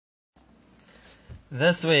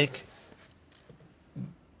This week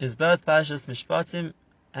is both Parshas Mishpatim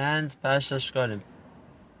and Parshas Shkolim.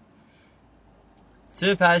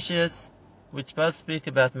 Two Parshas which both speak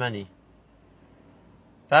about money.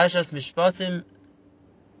 Parshas Mishpatim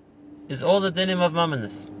is all the dinim of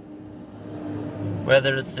Mamonos.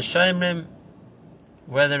 Whether it's the Shomrim,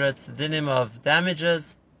 whether it's the dinim of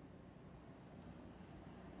damages,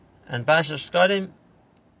 and Parshas Shkolim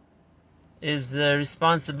is the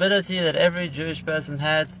responsibility that every Jewish person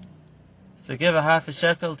had to give a half a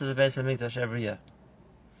shekel to the Beis HaMikdash every year.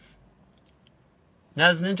 Now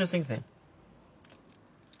there's an interesting thing.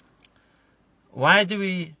 Why do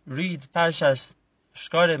we read Parshas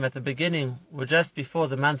Shkolim at the beginning or just before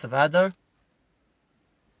the month of Adar?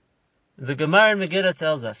 The Gemara in Megillah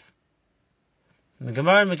tells us.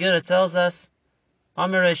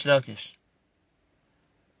 Amar Reish Lakish.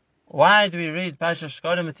 Why do we read Parshas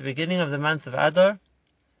Shkolim at the beginning of the month of Adar?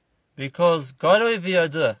 Because Goloi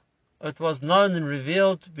v'Yodua, it was known and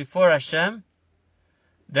revealed before Hashem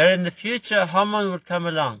that in the future Haman would come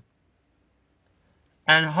along,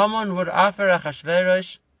 and Haman would offer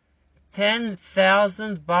Achashverosh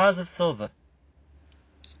 10,000 bars of silver,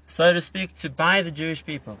 so to speak, to buy the Jewish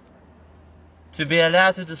people, to be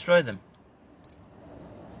allowed to destroy them.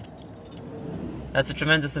 That's a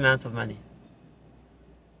tremendous amount of money.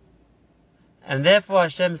 And therefore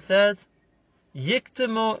Hashem said,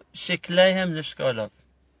 Yiktemu shikleihem nishkolov.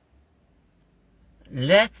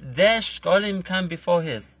 Let their shkolim come before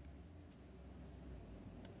his.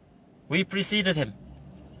 We preceded him.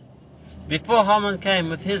 Before Haman came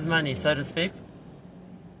with his money, so to speak,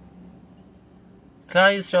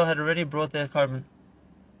 Klal Yisrael had already brought their korban,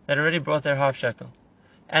 had already brought their half shekel.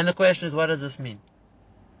 And the question is, what does this mean?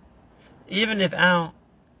 Even if our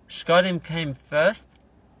shkolim came first,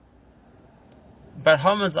 but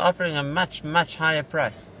Haman's offering a much, much higher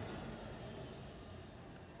price.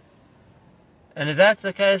 And if that's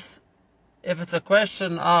the case, if it's a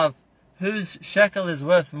question of whose shekel is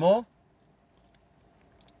worth more,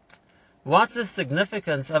 what's the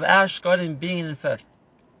significance of our shkolim being in first?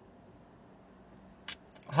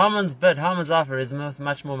 Haman's offer is worth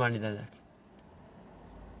much more money than that.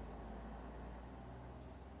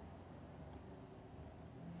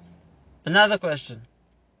 Another question.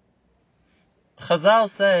 Chazal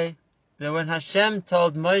say that when Hashem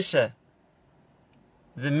told Moshe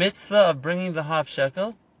the mitzvah of bringing the half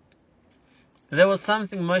shekel, there was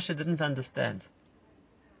something Moshe didn't understand.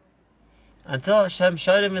 Until Hashem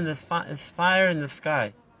showed him in the fire in the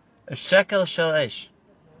sky, a shekel shel esh,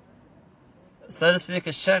 so to speak,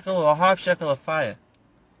 a shekel or a half shekel of fire.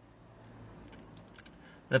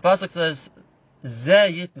 The pasuk says,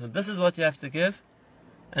 Zeh yitnu, this is what you have to give,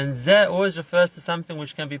 and Zeh always refers to something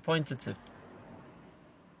which can be pointed to.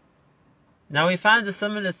 Now we find a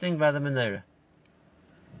similar thing by the menorah,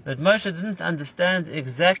 that Moshe didn't understand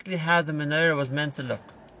exactly how the menorah was meant to look,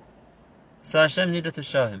 so Hashem needed to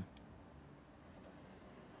show him.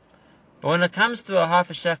 But when it comes to a half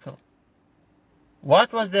a shekel,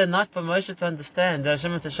 what was there not for Moshe to understand that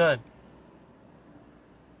Hashem had to show him?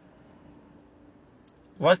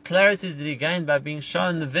 What clarity did he gain by being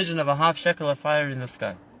shown the vision of a half shekel of fire in the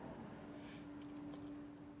sky?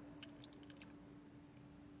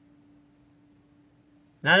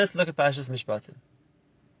 Now let's look at Parshas Mishpatim.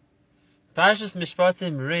 Parshas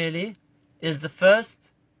Mishpatim really is the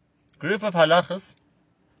first group of halachas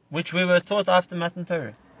which we were taught after Matan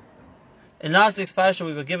Torah. In last week's Parsha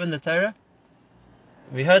we were given the Torah,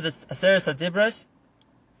 we heard the Aseret HaDibros,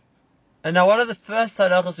 and now what are the first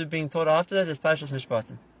halachas we're being taught after that? Is Parshas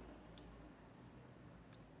Mishpatim.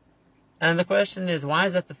 And the question is, why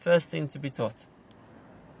is that the first thing to be taught?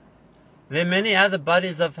 There are many other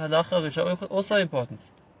bodies of halacha which are also important.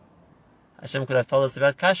 Hashem could have told us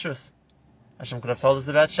about kashrus. Hashem could have told us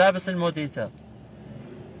about Shabbos in more detail.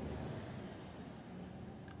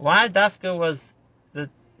 Why dafka was the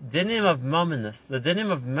dinim of mamonos, the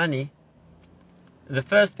dinim of money, the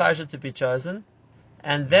first parsha to be chosen,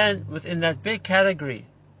 and then within that big category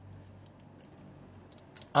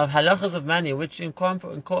of halachas of money, which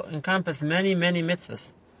encompass many, many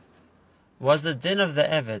mitzvahs, was the din of the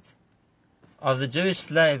eved, of the Jewish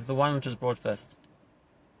slave, the one which was brought first?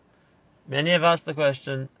 Many have asked the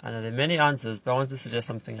question, and there are many answers, but I want to suggest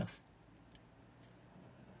something else.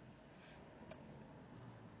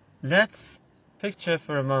 Let's picture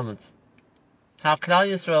for a moment how Klal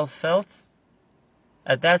Yisrael felt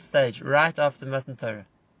at that stage, right after Matan Torah.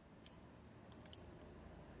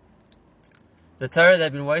 The Torah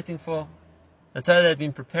they've been waiting for, the Torah they've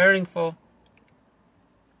been preparing for,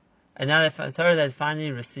 and now the Torah they've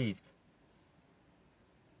finally received.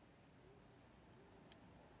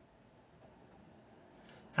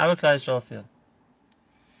 How would Klal Yisrael feel?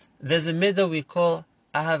 There's a midah we call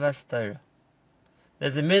Ahavas Torah.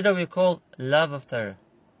 There's a midah we call love of Torah.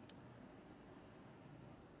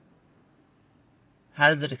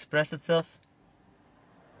 How does it express itself?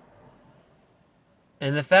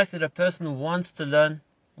 In the fact that a person wants to learn,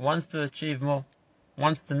 wants to achieve more,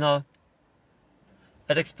 wants to know.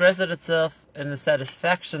 It expresses itself in the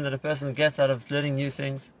satisfaction that a person gets out of learning new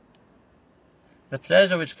things, the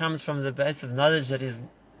pleasure which comes from the base of knowledge that is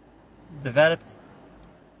developed,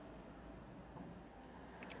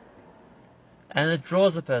 and it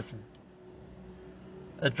draws a person.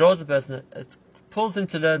 It pulls him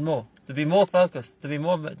to learn more, to be more focused, to be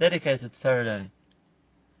more dedicated to Torah learning.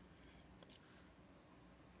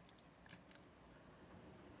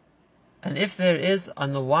 And if there is,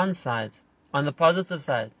 on the one side, on the positive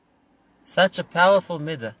side, such a powerful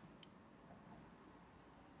midah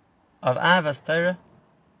of Ahavas Torah,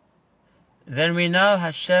 then we know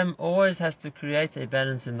Hashem always has to create a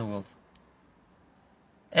balance in the world.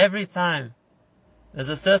 Every time there's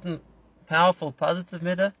a certain powerful positive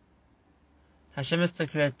midah, Hashem has to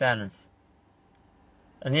create balance.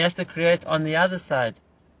 And He has to create on the other side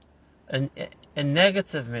a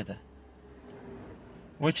negative midah,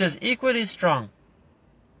 which is equally strong,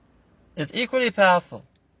 is equally powerful,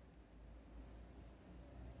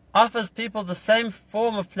 offers people the same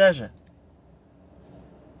form of pleasure,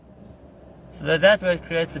 so that way it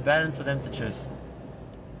creates a balance for them to choose.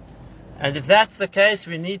 And if that's the case,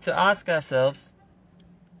 we need to ask ourselves,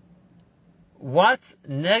 what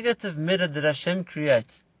negative midah did Hashem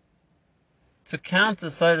create to counter,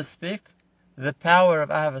 so to speak, the power of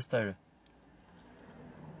Ahavas Torah?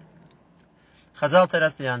 Chazal tell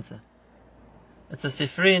us the answer. It's a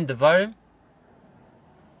Sifri in Devarim,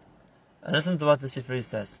 and listen to what the Sifri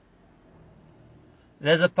says.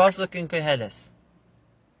 There's a pasuk in Koheles.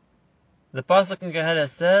 The pasuk in Koheles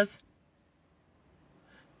says,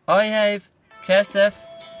 Oyev kesef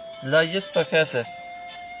lo yispa kesef.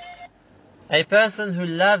 A person who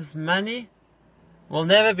loves money will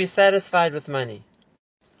never be satisfied with money.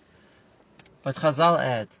 But Chazal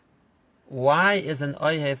add, why is an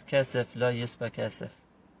Oyev kesef lo yispa kesef?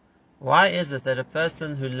 Why is it that a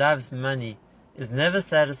person who loves money is never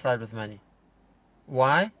satisfied with money?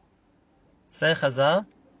 Why? Say Chazal,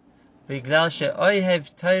 Biglal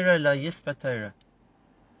she'oyev Torah lo yispa Torah.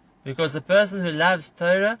 Because a person who loves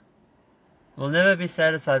Torah will never be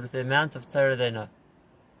satisfied with the amount of Torah they know.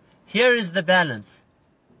 Here is the balance.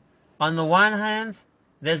 On the one hand,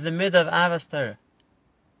 there's the midah of Ahavas Torah,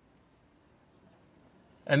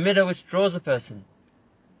 a midah which draws a person,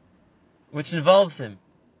 which involves him,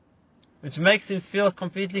 which makes him feel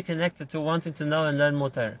completely connected to wanting to know and learn more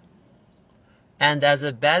Torah. And as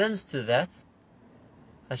a balance to that,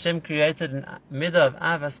 Hashem created a midah of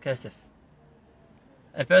Ahavas Kesef.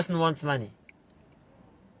 A person wants money,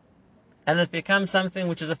 and it becomes something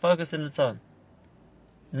which is a focus in its own.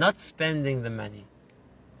 Not spending the money,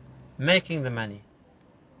 making the money.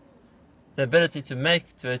 The ability to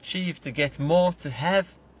make, to achieve, to get more, to have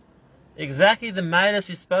exactly the midas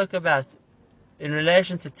we spoke about in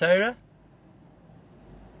relation to Torah.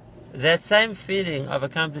 That same feeling of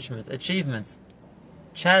accomplishment, achievement,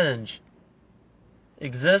 challenge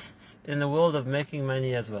exists in the world of making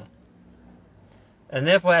money as well. And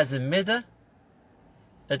therefore, as a midah,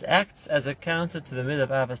 it acts as a counter to the midah of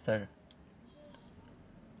Ahavas Torah.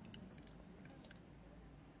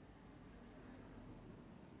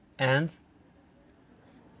 And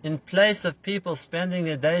in place of people spending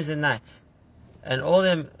their days and nights and all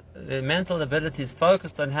their mental abilities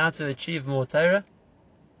focused on how to achieve more Torah,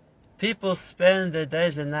 people spend their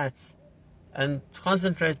days and nights and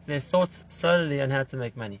concentrate their thoughts solely on how to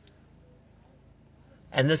make money.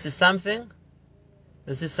 And this is something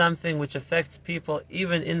which affects people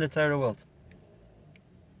even in the Torah world.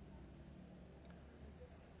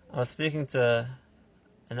 I was speaking to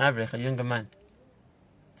an avrich, a younger man,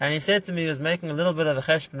 and he said to me he was making a little bit of a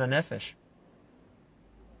cheshbon nefesh.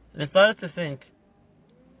 And he started to think,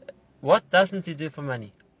 what doesn't he do for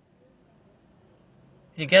money?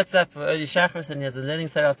 He gets up for early shachris and he has a learning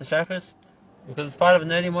set after shachris because it's part of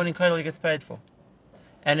an early morning kollel he gets paid for.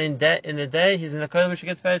 And in the day he's in a kollel which he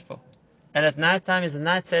gets paid for. And at night time he's a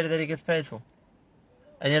night seder that he gets paid for.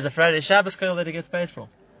 And he has a Friday Shabbos kollel that he gets paid for.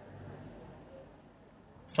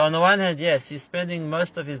 So on the one hand, yes, he's spending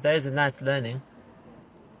most of his days and nights learning,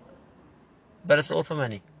 but it's all for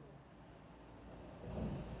money.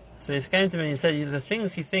 So he came to me and he said the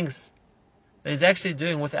things he thinks that he's actually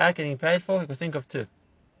doing without getting paid for, he could think of two.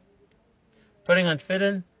 Putting on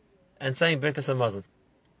tefillin and saying Birkas HaMazon.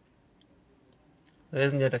 There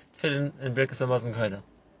isn't yet a tefillin and Birkas HaMazon kollel.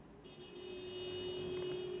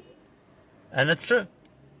 And it's true.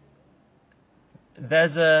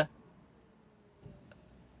 There's a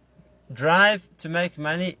drive to make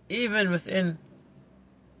money even within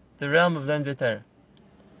the realm of learned Torah.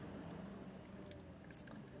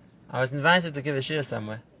 I was invited to give a shiur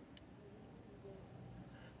somewhere,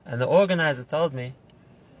 and the organizer told me,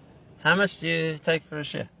 "How much do you take for a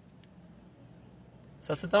shiur?"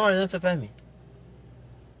 So I said, "Don't worry, you don't have to pay me."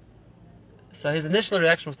 So his initial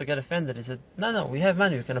reaction was to get offended. He said, No, we have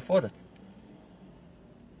money, we can afford it."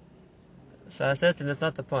 So I said to him, "That's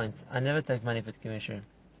not the point. I never take money for giving shiurim."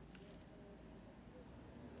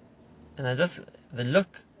 And the look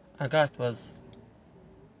I got was,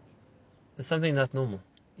 there's something not normal.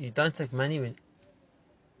 You don't take money when...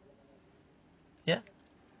 Yeah?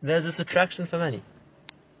 There's this attraction for money.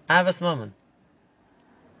 Avas mammon.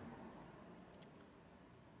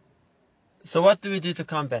 So what do we do to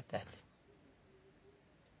combat that?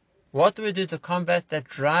 What do we do to combat that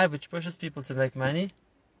drive which pushes people to make money,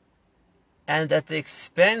 and at the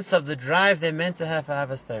expense of the drive they're meant to have for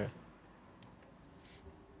Avas Torah?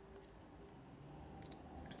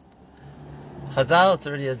 Chazal, it's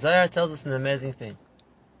already a Zohar, tells us an amazing thing.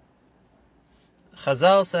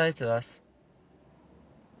 Chazal say to us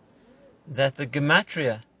that the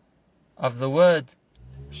gematria of the word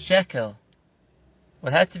shekel,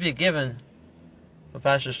 what had to be given for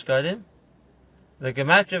Parshas Shkalim, the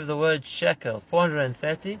gematria of the word shekel,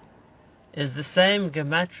 430, is the same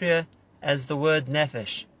gematria as the word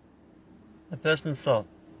nefesh, a person's soul.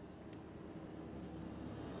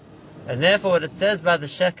 And therefore what it says by the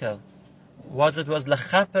shekel was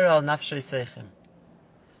lechaper al nafshei seichem.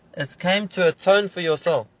 It came to atone for your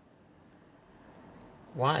soul.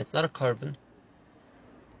 Why? It's not a korban.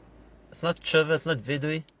 It's not tshuva, it's not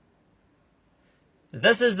vidui.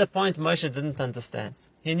 This is the point Moshe didn't understand.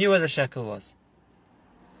 He knew what a shekel was.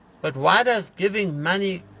 But why does giving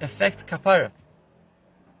money affect kapara?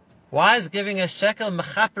 Why is giving a shekel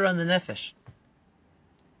mechaper on the nefesh?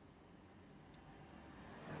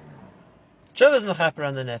 Tshuva is mechaper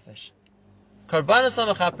on the nefesh. Korbanos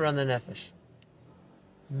are mechaper on the nefesh.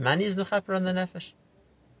 Money is mechaper on the nefesh.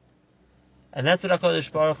 And that's what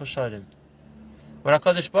HaKadosh Baruch Hu showed him. What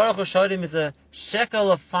HaKadosh Baruch Hu showed him is a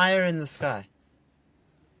shekel of fire in the sky.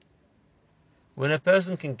 When a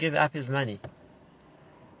person can give up his money,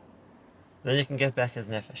 then he can get back his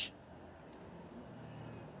nefesh.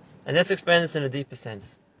 And let's explain this in a deeper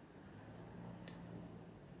sense.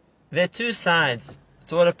 There are two sides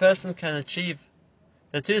to what a person can achieve.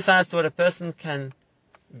 There are two sides to what a person can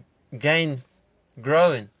gain,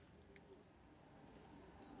 grow in.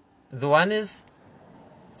 The one is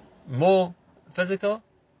more physical,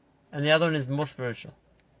 and the other one is more spiritual.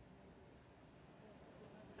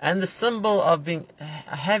 And the symbol of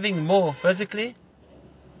having more physically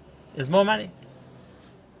is more money.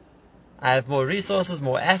 I have more resources,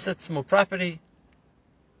 more assets, more property.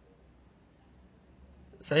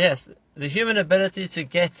 So yes, the human ability to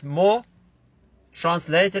get more,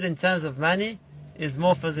 translated in terms of money, is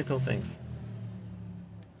more physical things.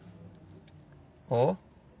 Or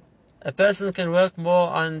a person can work more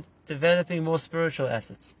on developing more spiritual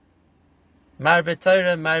assets. Marbe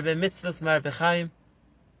Torah, marbe mitzvahs, marbe chaim.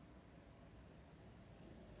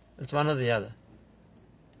 It's one or the other.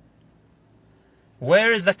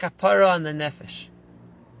 Where is the kapara on the nefesh?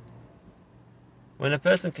 When a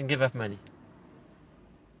person can give up money.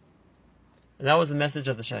 And that was the message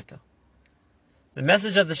of the shekel. The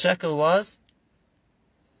message of the shekel was,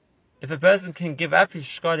 if a person can give up his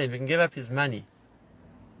shkolim, he can give up his money,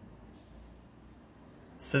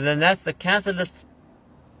 so then that's the catalyst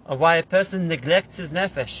of why a person neglects his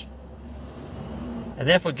nefesh. And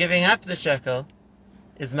therefore giving up the shekel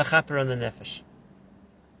is mechaper on the nefesh.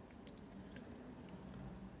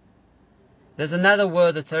 There's another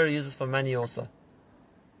word the Torah uses for money also.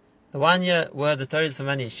 The one word the Torah uses for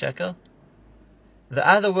money is shekel. The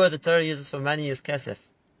other word the Torah uses for money is kesef.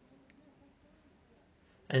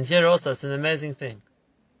 And here also it's an amazing thing.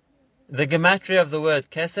 The gematria of the word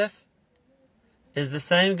kesef is the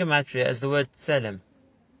same gematria as the word tselem.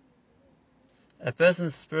 A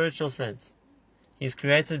person's spiritual sense. He's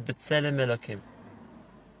created b'tselem Elokim.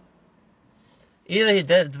 Either he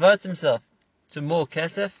devotes himself to more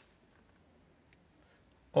kesef,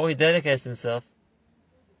 or he dedicates himself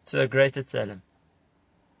to a greater tselem.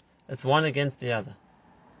 It's one against the other.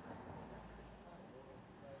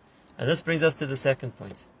 And this brings us to the second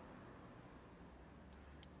point.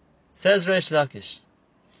 Says Reish Lakish,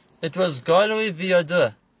 it was Golui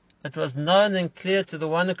v'Yodur, it was known and clear to the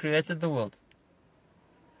one who created the world,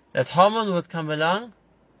 that Haman would come along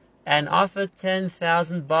and offer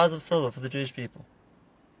 10,000 bars of silver for the Jewish people.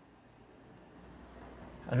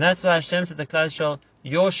 And that's why Hashem said to Klal Yisrael,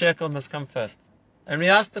 your shekel must come first. And we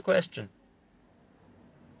asked the question,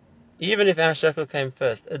 even if our shekel came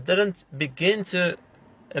first, it didn't begin to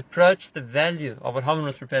approach the value of what Haman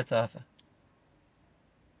was prepared to offer.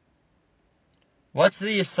 What's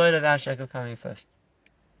the yesod of our shekel coming first?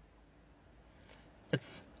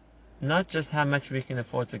 It's not just how much we can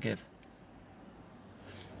afford to give.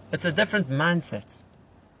 It's a different mindset.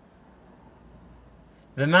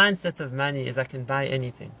 The mindset of money is I can buy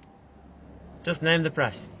anything. Just name the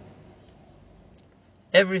price.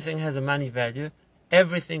 Everything has a money value.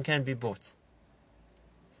 Everything can be bought.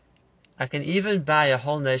 I can even buy a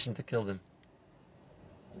whole nation to kill them.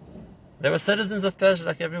 They were citizens of Persia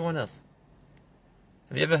like everyone else.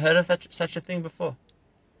 Have you ever heard of such a thing before?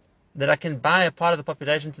 That I can buy a part of the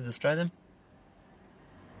population to destroy them?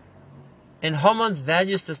 In Haman's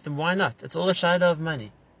value system, why not? It's all a shayla of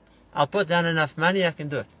money. I'll put down enough money, I can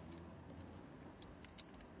do it.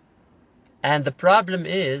 And the problem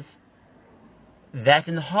is that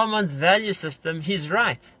in Haman's value system, he's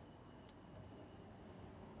right.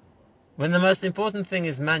 When the most important thing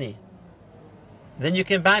is money, then you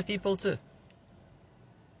can buy people too.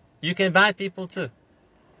 You can buy people too.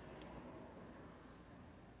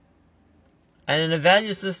 And in a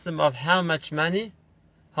value system of how much money,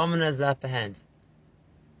 Haman has the upper hand.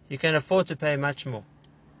 He can afford to pay much more.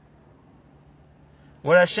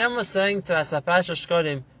 What Hashem was saying to us, Parashat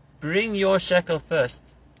Shkolim, bring your shekel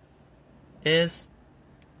first, is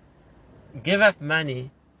give up money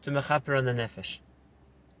to mechaper on the nefesh.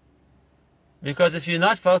 Because if you're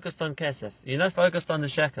not focused on kesef, you're not focused on the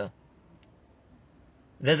shekel,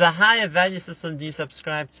 there's a higher value system you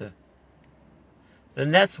subscribe to, then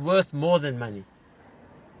that's worth more than money.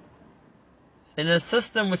 In a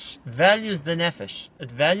system which values the nefesh, it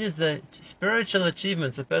values the spiritual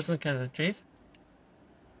achievements a person can achieve,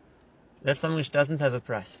 that's something which doesn't have a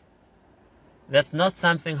price. That's not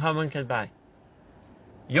something Haman can buy.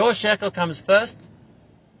 Your shekel comes first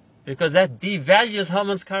because that devalues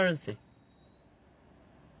Haman's currency.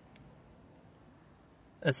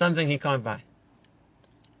 It's something he can't buy.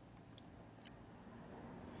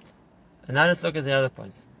 And now let's look at the other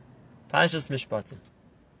points. Parashas Mishpatim.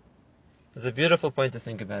 There's a beautiful point to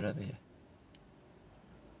think about over here.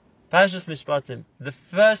 Parashas Mishpatim, the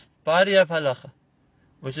first body of halacha,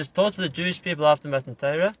 which is taught to the Jewish people after Matan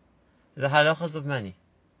Torah, the halachas of money.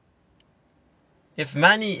 If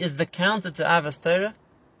money is the counter to Avos Torah,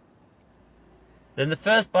 then the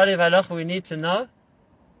first body of halacha we need to know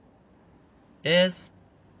is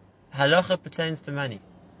halacha pertains to money.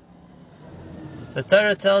 The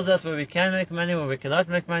Torah tells us where we can make money, where we cannot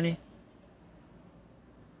make money,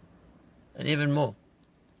 and even more.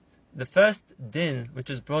 The first din which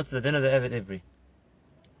was brought to the din of the Eved Ivri.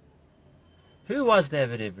 Who was the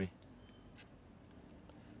Eved Ivri?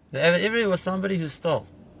 The Eved Ivri was somebody who stole.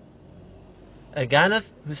 A ganef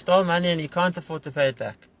who stole money and he can't afford to pay it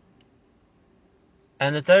back.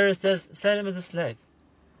 And the Torah says, sell him as a slave.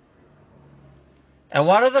 And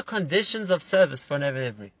what are the conditions of service for an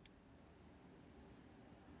Eved Ivri?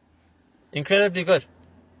 Incredibly good.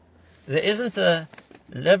 There isn't a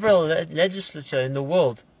liberal legislature in the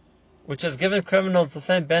world which has given criminals the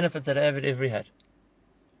same benefit that an Eved Ivri had.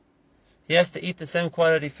 He has to eat the same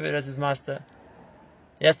quality food as his master.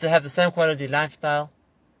 He has to have the same quality lifestyle.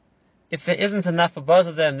 If there isn't enough for both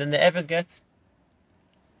of them, then the Eved gets.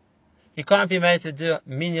 He can't be made to do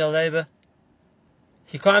menial labor.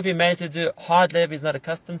 He can't be made to do hard labor he's not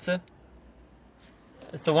accustomed to.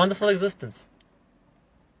 It's a wonderful existence.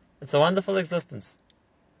 It's a wonderful existence.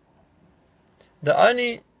 The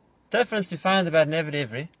only difference you find about an Eved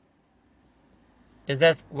Ivri is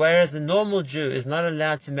that whereas a normal Jew is not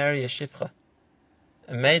allowed to marry a shifcha,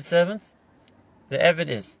 a maidservant, the Eved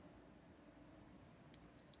is.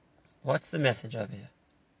 What's the message over here?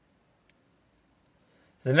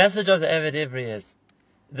 The message of the Eved Ivri is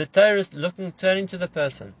the Torah is turning to the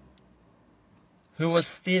person who was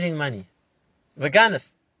stealing money, the ganef,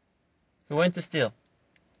 who went to steal.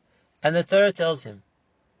 And the Torah tells him,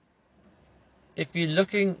 if you're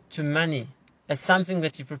looking to money as something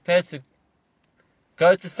that you're prepared to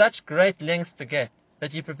go to such great lengths to get,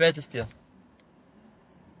 that you're prepared to steal,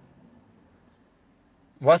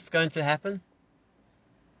 what's going to happen?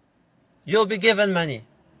 You'll be given money.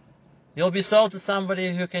 You'll be sold to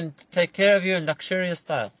somebody who can take care of you in luxurious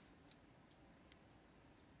style.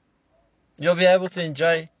 You'll be able to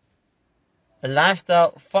enjoy a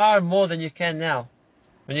lifestyle far more than you can now,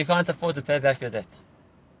 when you can't afford to pay back your debts.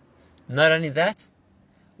 Not only that,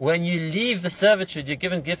 when you leave the servitude, you're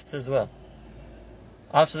given gifts as well.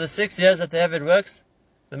 After the 6 years that the Eved works,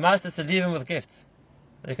 the master is to leave him with gifts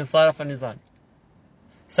that he can start off on his own.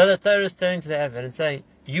 So the Torah is turning to the Eved and saying,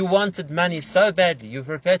 you wanted money so badly, you were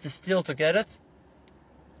prepared to steal to get it?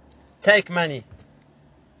 Take money.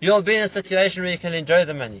 You'll be in a situation where you can enjoy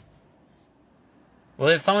the money.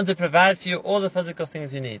 We'll have someone to provide for you all the physical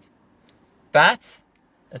things you need. But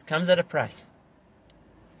it comes at a price.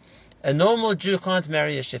 A normal Jew can't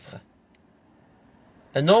marry a shifcha.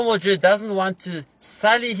 A normal Jew doesn't want to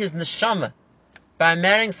sully his neshama by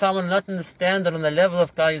marrying someone not in the standard on the level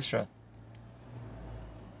of Klal Yisrael.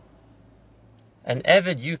 An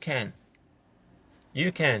Eved, you can.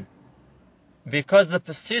 You can. Because the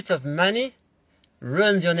pursuit of money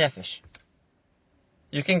ruins your nefesh.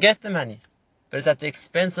 You can get the money, but it's at the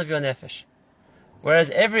expense of your nefesh. Whereas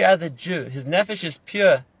every other Jew, his nefesh is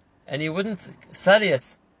pure, and he wouldn't sully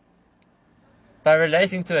it by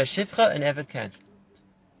relating to a shifcha, an Eved can.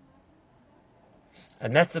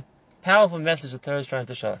 And that's the powerful message the Torah is trying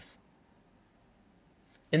to show us.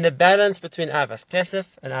 In the balance between Avas Kesef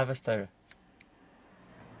and Avas Torah.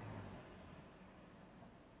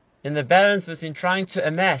 In the balance between trying to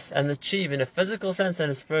amass and achieve in a physical sense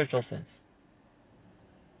and a spiritual sense.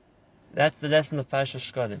 That's the lesson of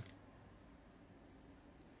Parshas Shkolim.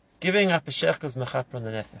 Giving up a shekel is mechaper on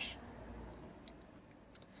the nefesh.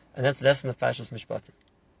 And that's the lesson of Parshas Mishpatim.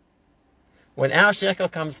 When our shekel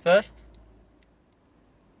comes first,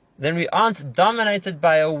 then we aren't dominated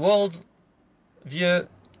by a world view,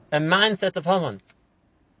 a mindset of Haman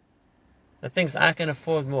that thinks I can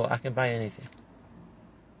afford more, I can buy anything.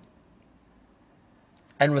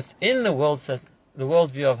 And within the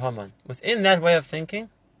world view of Haman, within that way of thinking,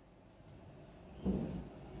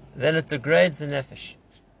 then it degrades the nefesh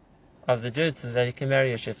of the dude so that he can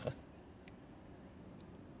marry a shifcha.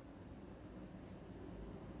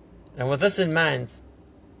 And with this in mind,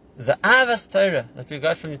 the Avas Torah that we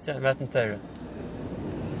got from the Matan Torah,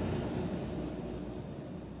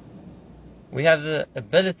 we have the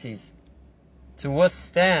abilities to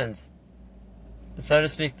withstand, so to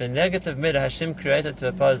speak, the negative midah Hashem created to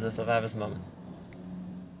oppose us of Avas Mammon.